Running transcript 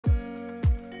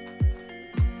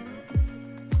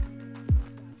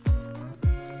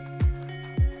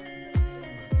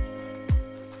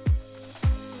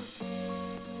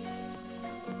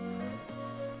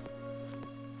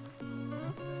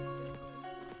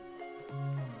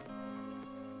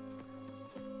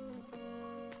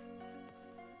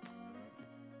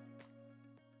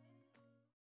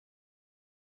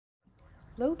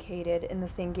Located in the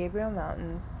San Gabriel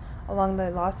Mountains along the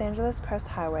Los Angeles Crest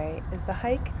Highway is the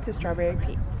hike to Strawberry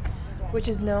Peak, which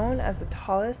is known as the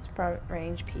tallest Front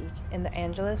Range peak in the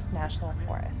Angeles National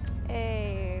Forest.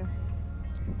 Hey.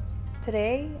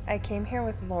 Today, I came here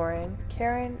with Lauren,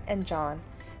 Karen, and John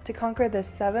to conquer this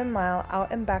 7-mile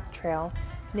out and back trail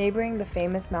neighboring the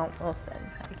famous Mount Wilson.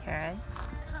 Hi, Karen.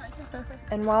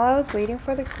 And while I was waiting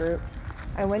for the group,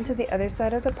 I went to the other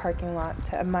side of the parking lot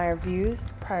to admire views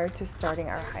prior to starting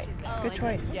our hike. Good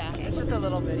choice. Yeah, it's just a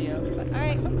little video. But all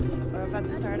right, we're about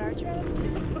to start our trip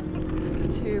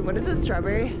to, what is it,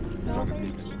 Strawberry?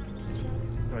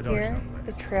 Here,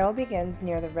 the trail begins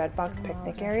near the Red Box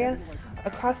picnic area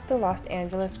across the Los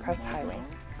Angeles Crest Highway.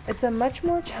 It's a much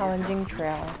more challenging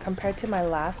trail compared to my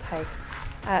last hike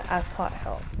at Ascot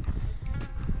Hills.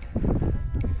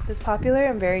 This popular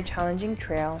and very challenging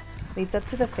trail leads up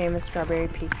to the famous Strawberry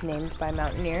Peak named by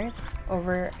mountaineers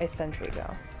over a century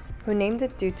ago, who named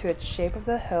it due to its shape of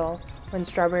the hill when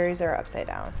strawberries are upside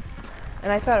down.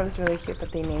 And I thought it was really cute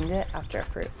that they named it after a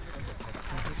fruit.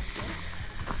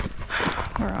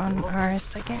 We're on our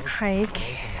second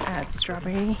hike at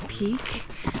Strawberry Peak,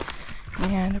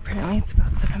 and apparently it's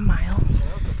about 7 miles.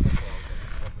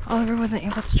 Oliver wasn't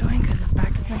able to join because his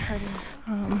back has been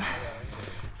hurting.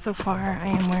 So far I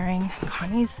am wearing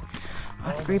Connie's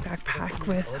Osprey backpack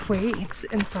with weights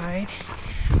inside.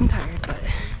 I'm tired, but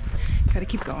gotta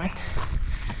keep going.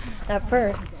 At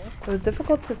first, it was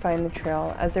difficult to find the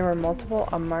trail as there were multiple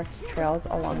unmarked trails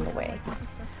along the way.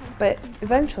 But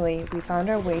eventually, we found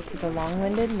our way to the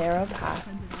long-winded, narrow path,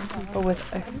 but with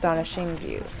astonishing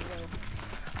views.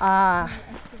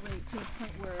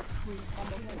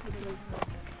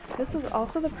 This was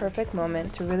also the perfect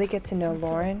moment to really get to know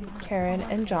Lauren, Karen,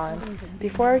 and John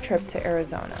before our trip to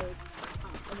Arizona.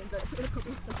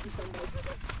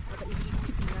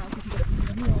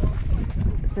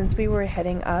 Since we were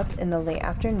heading up in the late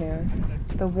afternoon,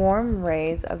 the warm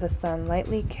rays of the sun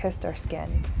lightly kissed our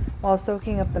skin while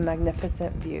soaking up the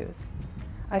magnificent views.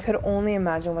 I could only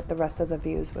imagine what the rest of the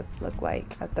views would look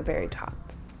like at the very top.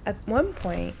 At one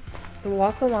point, the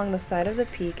walk along the side of the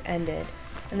peak ended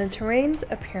and the terrain's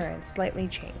appearance slightly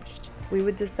changed. We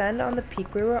would descend on the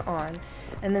peak we were on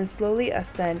and then slowly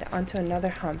ascend onto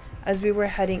another hump as we were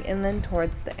heading inland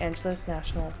towards the Angeles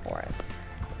National Forest.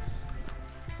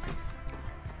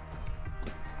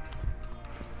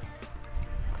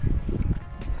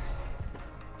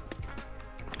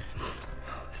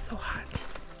 So hot.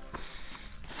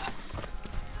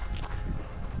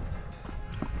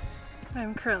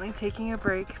 I'm currently taking a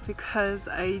break because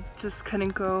I just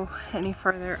couldn't go any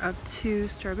farther up to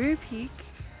Strawberry Peak.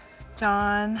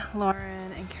 John,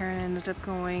 Lauren, and Karen ended up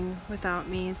going without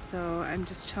me, so I'm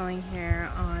just chilling here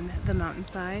on the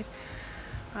mountainside.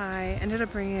 I ended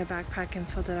up bringing a backpack and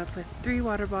filled it up with 3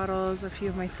 water bottles, a few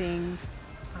of my things.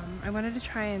 I wanted to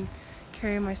try and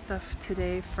carry my stuff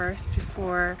today first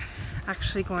before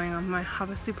actually going on my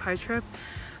Havasupai trip.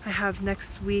 I have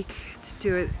next week to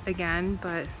do it again,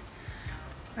 but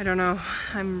I don't know.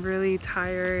 I'm really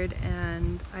tired,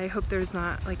 and I hope there's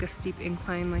not like a steep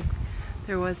incline like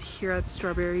there was here at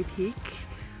Strawberry Peak.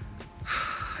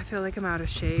 I feel like I'm out of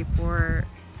shape, or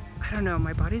I don't know,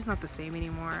 my body's not the same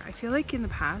anymore. I feel like in the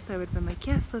past I would have been like,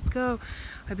 yes, let's go.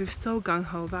 I'd be so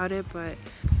gung-ho about it, but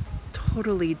it's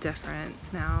totally different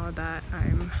now that I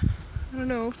don't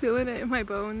know, feeling it in my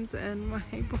bones and my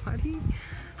body.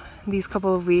 These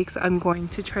couple of weeks I'm going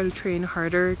to try to train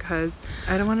harder because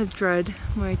I don't want to dread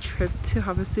my trip to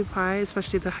Havasupai,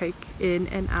 especially the hike in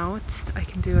and out. I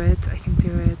can do it, I can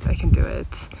do it, I can do it.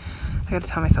 I gotta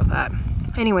tell myself that.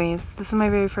 Anyways, this is my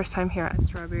very first time here at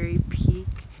Strawberry Peak.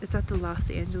 It's at the Los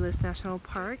Angeles National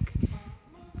Park.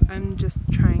 I'm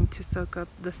just trying to soak up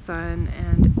the sun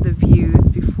and the views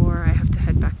before I have to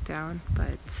head back down,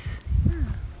 but yeah.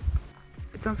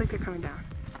 It sounds like they're coming down.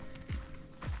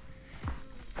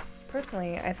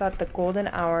 Personally, I thought the golden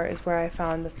hour is where I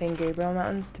found the San Gabriel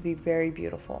Mountains to be very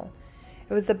beautiful.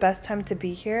 It was the best time to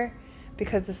be here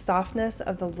because the softness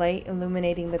of the light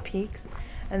illuminating the peaks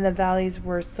and the valleys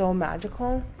were so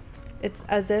magical. It's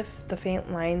as if the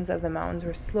faint lines of the mountains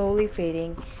were slowly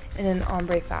fading in an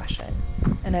ombre fashion,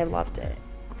 and I loved it.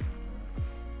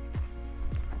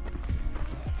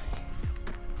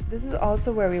 This is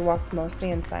also where we walked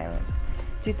mostly in silence,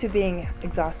 due to being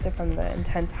exhausted from the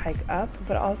intense hike up,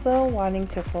 but also wanting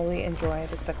to fully enjoy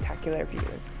the spectacular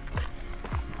views.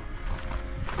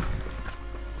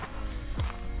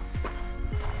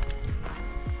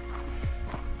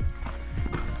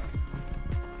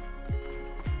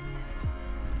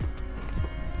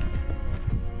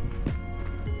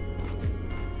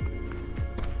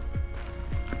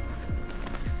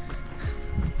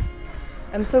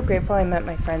 I'm so grateful I met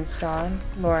my friends John,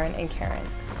 Lauren, and Karen,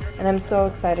 and I'm so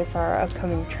excited for our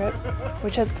upcoming trip,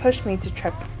 which has pushed me to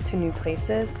trek to new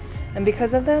places, and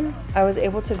because of them, I was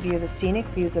able to view the scenic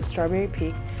views of Strawberry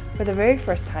Peak for the very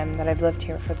first time that I've lived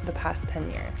here for the past 10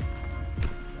 years.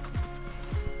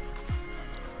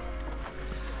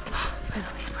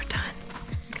 Finally, we're done.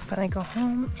 We can finally go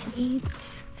home and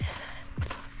eat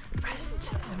and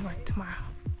rest and work tomorrow.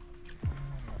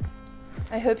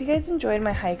 I hope you guys enjoyed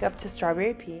my hike up to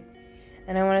Strawberry Peak,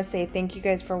 and I want to say thank you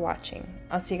guys for watching.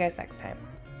 I'll see you guys next time.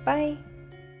 Bye!